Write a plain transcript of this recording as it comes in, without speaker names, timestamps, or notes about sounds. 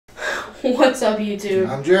What's up, YouTube?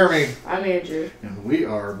 I'm Jeremy. I'm Andrew. And we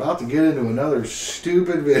are about to get into another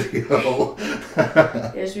stupid video.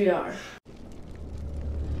 Yes, we are.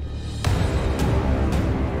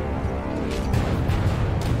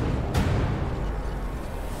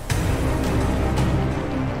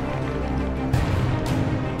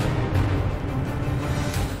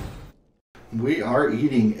 We are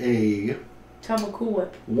eating a Tub of Cool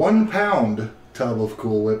Whip. 1 pound tub of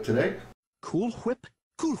Cool Whip today. Cool Whip?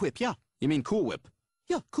 Cool Whip, yeah. You mean Cool Whip?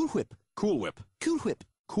 Yeah, Cool Whip. Cool Whip. Cool Whip.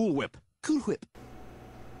 Cool Whip. Cool Whip.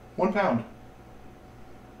 1 pound.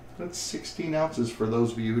 That's 16 ounces for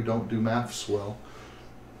those of you who don't do maths well.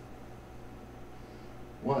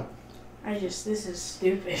 What? This is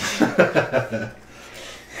stupid.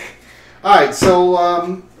 Alright,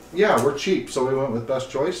 so, yeah, we're cheap, so we went with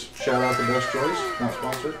Best Choice. Shout out to Best Choice, not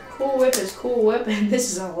sponsored. Cool Whip is Cool Whip, and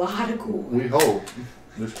this is a lot of Cool Whip. We hope.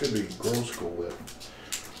 This could be gross Cool Whip.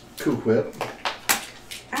 Cool Whip.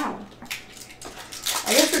 Ow.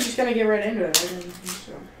 I guess we're just going to get right into it.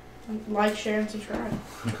 So, like, share, and subscribe.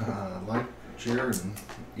 Like, share, and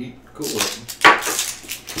eat Cool Whip.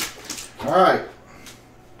 Alright.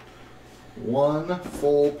 1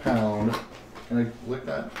 full pound. Can I lick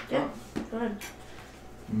that? Yeah, go ahead.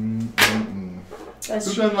 Who That's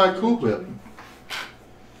doesn't like Cool Whip?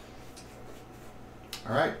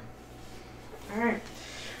 Alright. Alright.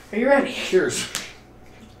 Are you ready? Cheers.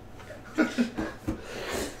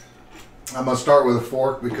 I'm going to start with a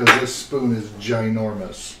fork because this spoon is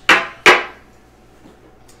ginormous.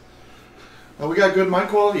 Oh, we got good mic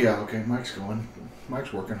quality? Yeah, okay, mic's going.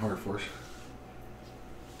 Mic's working hard for us.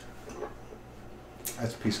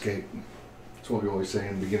 That's piece of cake. That's what we always say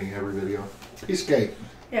in the beginning of every video. Piece of cake.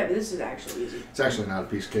 Yeah, but this is actually easy. It's actually not a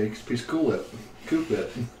piece of cake. It's a piece of Cool Whip. Cool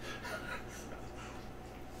Whip.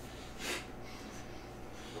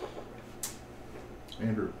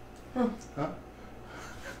 Andrew. Huh? Huh?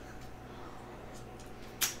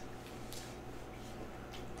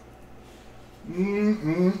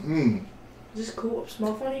 Is this Cool Whip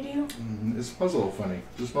smell funny to you? It smells a little funny.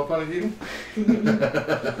 Does it smell funny to you?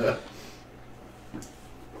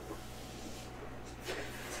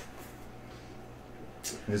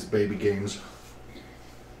 His baby games.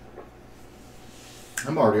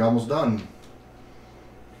 I'm already almost done.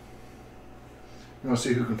 You want to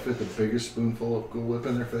see who can fit the biggest spoonful of Cool Whip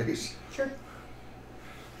in their face? Sure.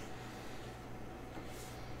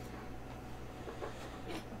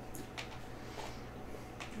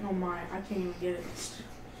 Oh my, I can't even get it.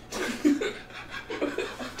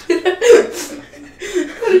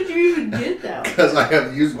 How did you even get that? Because I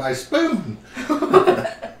have used my spoon.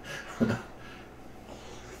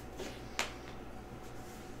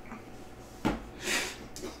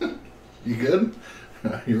 You good?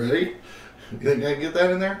 You ready? You think I can get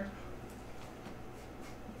that in there?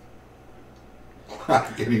 I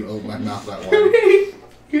can't even open my mouth that wide.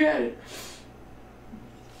 Yeah.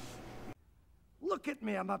 Look at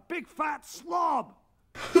me, I'm a big fat slob.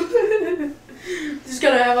 Just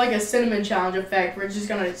gonna have like a cinnamon challenge effect where it's just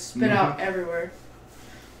gonna spit out everywhere.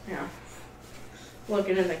 Yeah.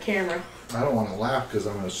 Looking in the camera. I don't want to laugh because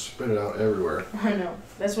I'm going to spit it out everywhere. I know.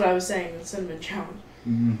 That's what I was saying, the cinnamon challenge.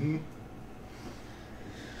 Mm-hmm.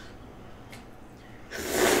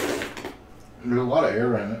 There's a lot of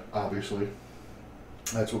air in it, obviously.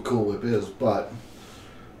 That's what Cool Whip is, but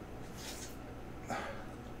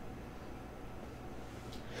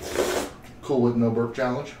Cool Whip no burp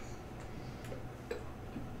challenge. I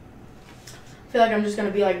feel like I'm just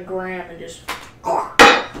gonna be like Graham and just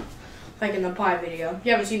like in the pie video. If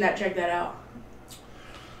you haven't seen that, check that out.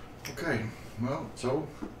 Okay, well, so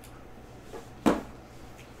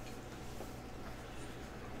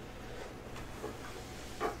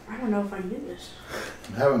I don't know if I can do this.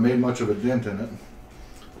 I haven't made much of a dent in it.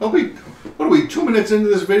 Oh, what are we, 2 minutes into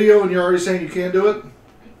this video and you're already saying you can't do it?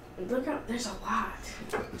 Look out, there's a lot.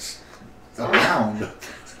 It's a pound.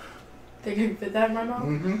 Think I can fit that in my mouth?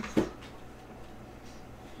 Mm-hmm.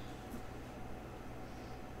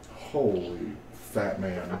 Holy fat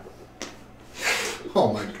man.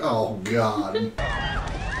 Oh my, oh God.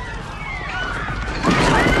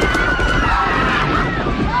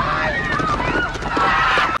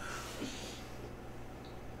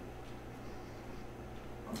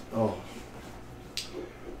 Oh.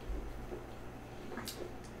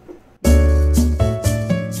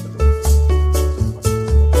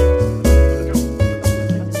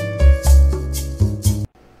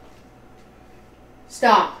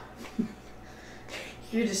 Stop.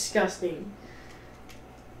 You're disgusting.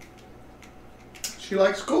 She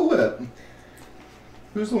likes Cool Whip.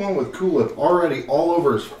 Who's the one with Cool Whip already all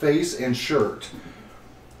over his face and shirt?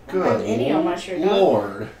 I don't have any on my shirt, dog.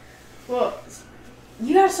 Lord. Well,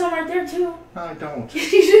 you got some right there too. No, I don't.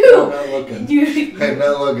 Yes, you do. I'm not looking. Dude. I'm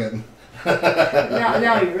not looking.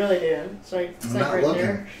 now you really do. It's like I'm not right looking.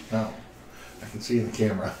 there. No. I can see in the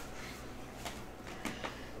camera.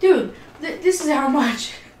 Dude, this is how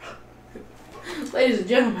much. Ladies and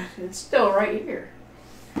gentlemen, it's still right here.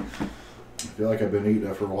 I feel like I've been eating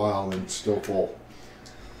it for a while and it's still full.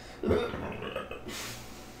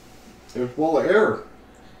 It's full of air.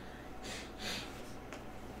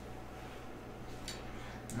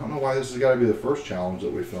 I don't know why this has got to be the first challenge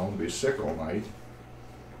that we filmed. Be sick all night.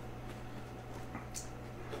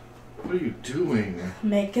 What are you doing?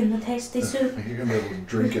 Making the tasty soup. You're going to be able to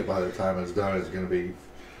drink it by the time it's done. It's going to be...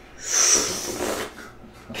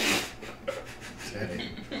 Dang.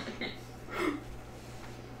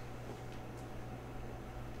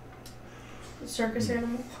 Circus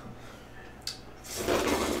animal.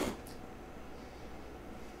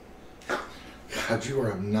 God, you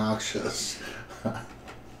are obnoxious.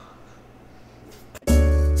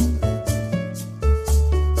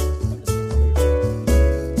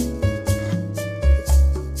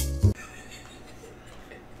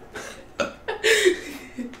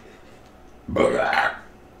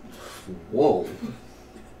 Whoa.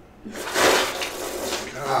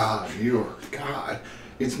 God, you're God.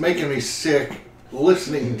 It's making me sick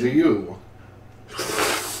listening to you.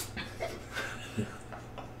 It's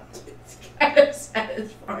kind of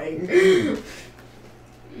satisfying.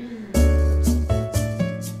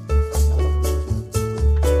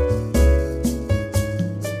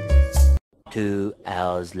 2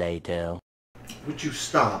 hours later. Would you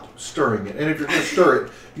stop stirring it? And if you're going to stir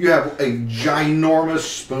it, you have a ginormous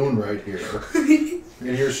spoon right here.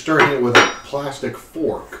 And you're stirring it with a plastic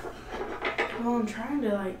fork. Well, I'm trying to,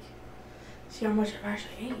 like, see how much I've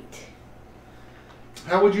actually ate.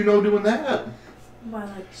 How would you know doing that? By,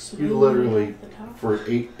 like, smoothing You literally, off the top. for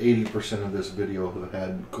 80% of this video, have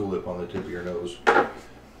had Cool Whip on the tip of your nose.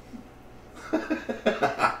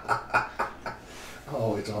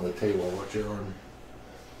 Oh, it's on the table. What's your arm?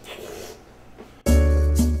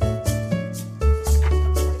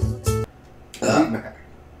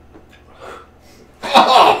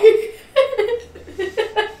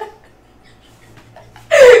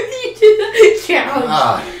 You did that challenge.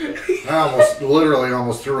 I literally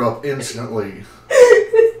almost threw up instantly.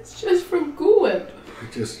 It's just from Cool Whip.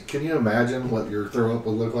 Can you imagine what your throw up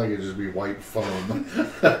would look like? It'd just be white foam.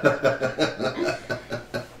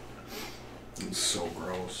 It's so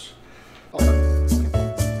gross.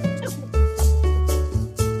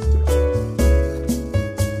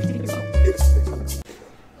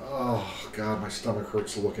 Oh, God, my stomach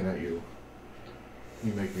hurts looking at you.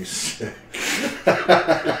 You make me sick.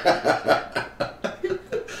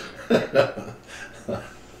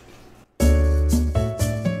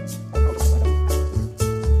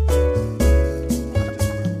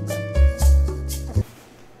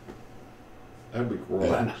 That'd be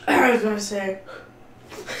gross. I was gonna say.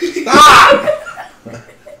 Stop!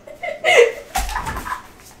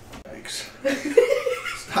 Thanks.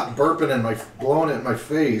 Stop burping and blowing it in my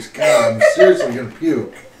face. God, I'm seriously gonna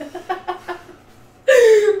puke.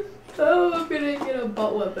 Oh, I'm gonna get a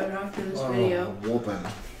butt whipping after this video. Whooping.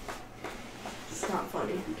 It's not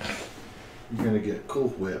funny. You're gonna get Cool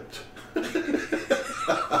Whipped.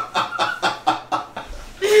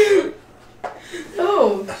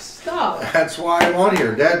 Oh, stop. That's why I'm on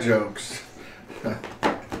here. Dad jokes.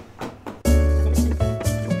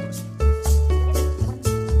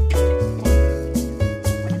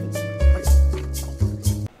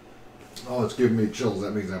 Oh, it's giving me chills.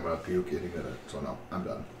 That means I'm gonna puke any minute. So no, I'm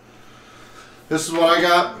done. This is what I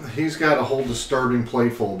got. He's got a whole disturbing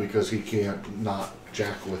plateful because he can't not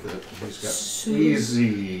jack with it. He's got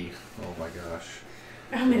easy. Oh my gosh.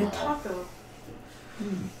 I made a taco.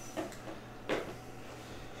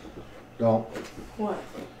 Don't. What?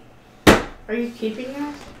 Are you keeping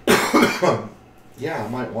that? Yeah, I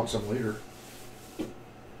might want some later.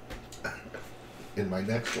 In my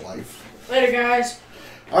next life. Later, guys.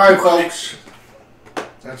 Alright, folks.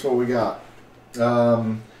 That's what we got.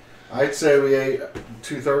 I'd say we ate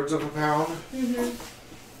 2/3 of a pound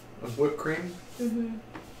of whipped cream. And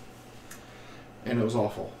it was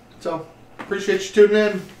awful. So, appreciate you tuning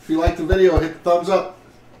in. If you liked the video, hit the thumbs up.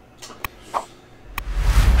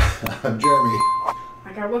 I'm Jeremy.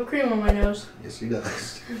 I got whipped cream on my nose. Yes, he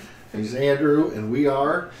does. He's Andrew, and we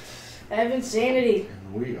are... Evansanity.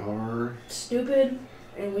 And we are... Stupid,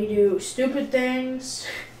 and we do stupid things,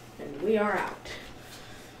 and we are out.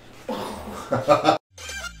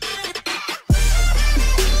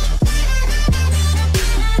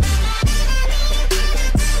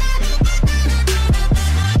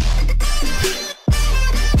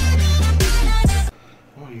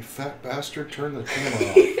 You fat bastard, turn the camera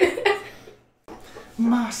off.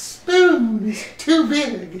 My spoon is too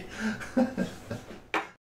big.